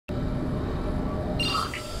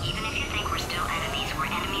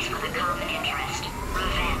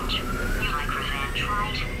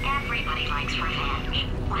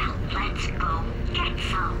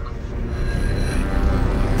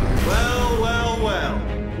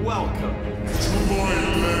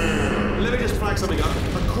something up.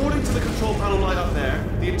 According to the control panel light up there,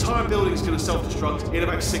 the entire building is going to self-destruct in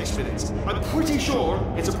about 6 minutes. I'm pretty sure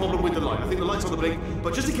it's a problem with the light. I think the light's on the blink,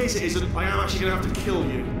 but just in case it isn't, I am actually going to have to kill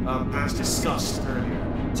you, as discussed earlier.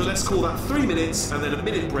 So let's call that 3 minutes and then a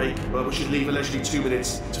minute break, which should leave allegedly 2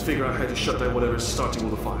 minutes to figure out how to shut down whatever's starting all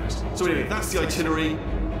the fires. So anyway, that's the itinerary.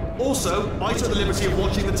 Also, I took the liberty of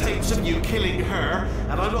watching the tapes of you killing her,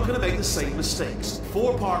 and I'm not going to make the same mistakes.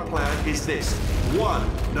 4-part plan is this.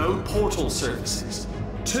 1. No portal services.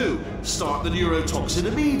 2. Start the neurotoxin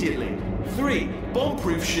immediately. 3.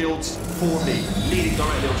 Bomb-proof shields for me, leading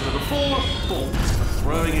directly on to number 4, bombs for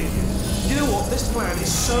throwing it in. You know what? This plan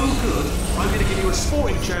is so good, I'm going to give you a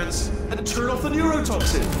sporting chance and turn off the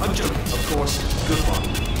neurotoxin. I'm joking, of course. Good luck.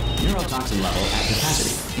 Neurotoxin level at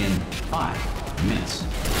capacity in 5 minutes.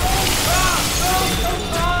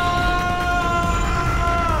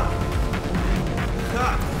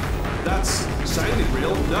 That's sounded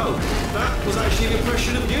real. No, that was actually an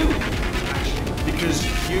impression of you. Actually, because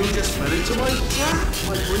you just fell into my trap,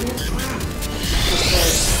 my brilliant trap.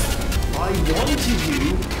 Because I wanted you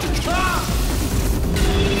to...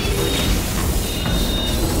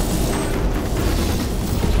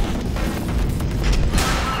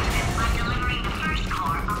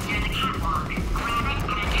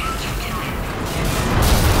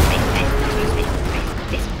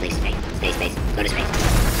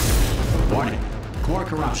 Warning. Core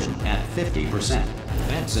corruption at 50%.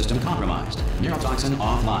 Vent system compromised. Neurotoxin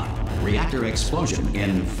offline. Reactor explosion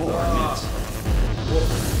in 4 minutes.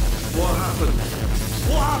 What happened?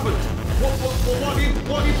 What happened? What have you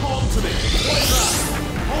put onto me? What is that?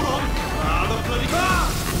 Hold on. The bloody...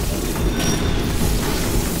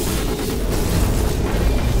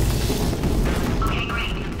 Okay,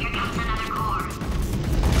 great. Here comes another core.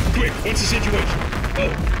 Quick, what's the situation?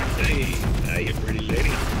 Oh, hey, hiya, pretty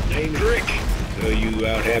lady. Name's Rick. So you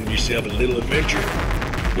out having yourself a little adventure?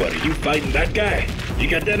 What, are you fighting that guy? You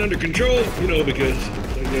got that under control? You know, because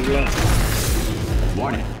there's a lot.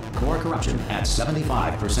 Warning. Core corruption at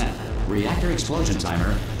 75%. Reactor explosion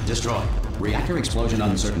timer destroyed. Reactor explosion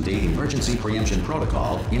uncertainty emergency preemption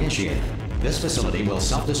protocol initiated. This facility will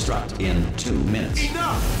self-destruct in 2 minutes.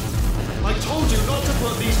 Enough! I told you not to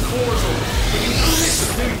put these cores on, but you don't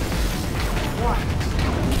listen, do you? What?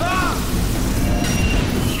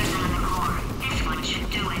 Here's another core. This one should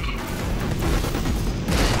do it.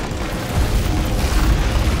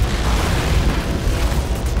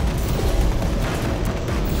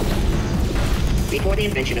 Before the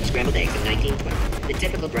invention of scrambled eggs in 1912, the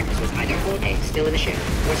typical breakfast was either whole eggs still in the shell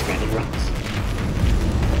or scrambled rocks.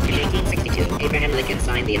 In 1862, Abraham Lincoln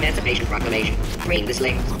signed the Emancipation Proclamation, freeing the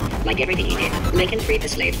slaves. Like everything he did, Lincoln freed the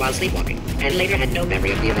slaves while sleepwalking, and later had no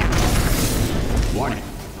memory of the event. Warning.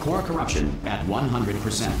 Core corruption at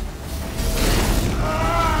 100%.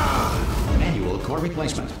 Manual core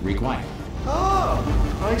replacement required. Oh,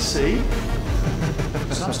 I see.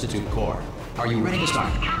 Substitute core. Are you ready to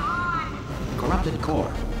start? Corrupted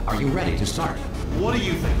core. Are you ready to start? What do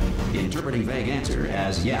you think? Interpreting vague answer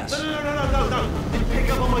as yes. No. You pick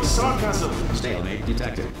up on my sarcasm. Stalemate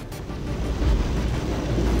detected.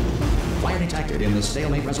 Fire detected in the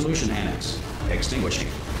stalemate resolution annex. Extinguishing.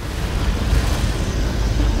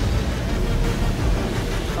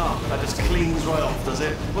 Oh, that just cleans right off, does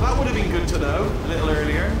it? Well, that would have been good to know a little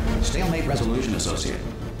earlier. Stalemate resolution associate.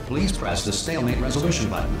 Please press the stalemate resolution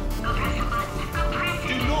button. Go press the button.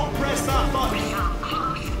 Do not press that button. So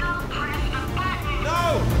close. Go press the button.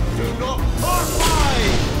 No! Do not... Oh,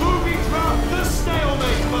 moving throughout the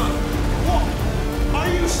stalemate button! What? Are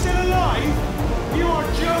you still alive? You are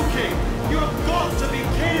joking! You have got to be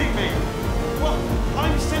kidding me! Well,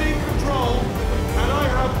 I'm still in control, and I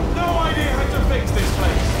have no idea how to fix this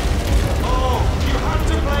place. Oh, you had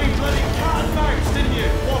to play bloody cat and mouse, didn't you?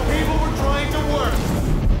 While people were trying to work.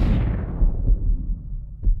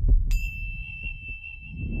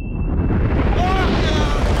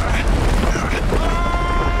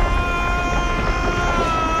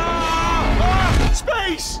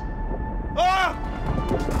 Space!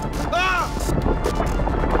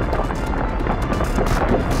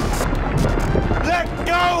 Let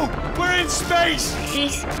go! We're in space!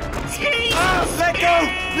 Space. Let go!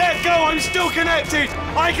 Let go! I'm still connected!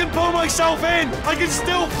 I can pull myself in! I can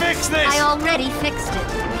still fix this! I already fixed it,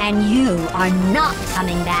 and you are not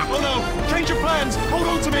coming back. Oh no! Change your plans! Hold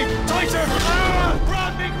on to me! Tighter!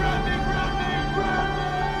 Grab me! Grab me! Grab me! Grab me!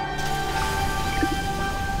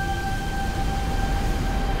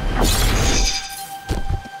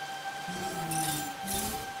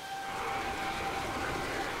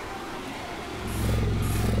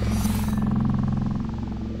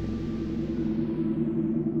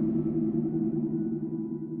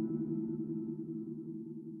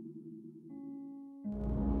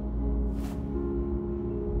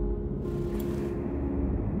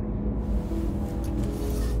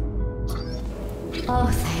 Oh,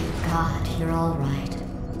 thank God, you're all right.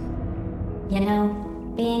 You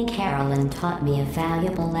know, being Carolyn taught me a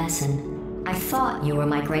valuable lesson. I thought you were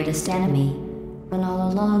my greatest enemy, when all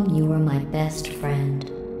along you were my best friend.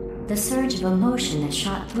 The surge of emotion that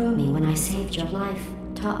shot through me when I saved your life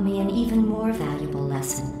taught me an even more valuable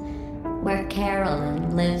lesson, where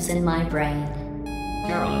Carolyn lives in my brain.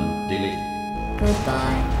 Carolyn, delete.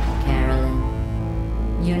 Goodbye,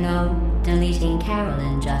 Carolyn. You know, deleting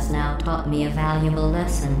Carolyn just now taught me a valuable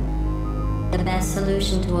lesson. The best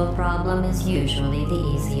solution to a problem is usually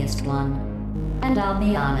the easiest one. And I'll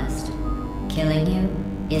be honest, killing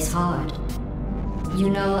you is hard.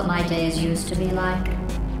 You know what my days used to be like?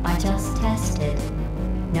 I just tested.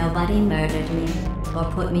 Nobody murdered me, or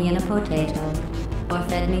put me in a potato, or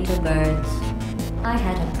fed me to birds. I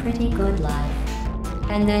had a pretty good life.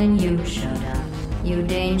 And then you showed up, you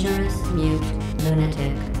dangerous, mute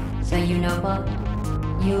lunatic. So you know what?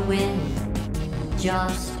 You win.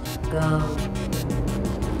 Just go.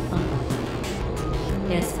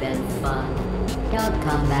 It's been fun. Don't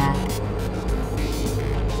come back.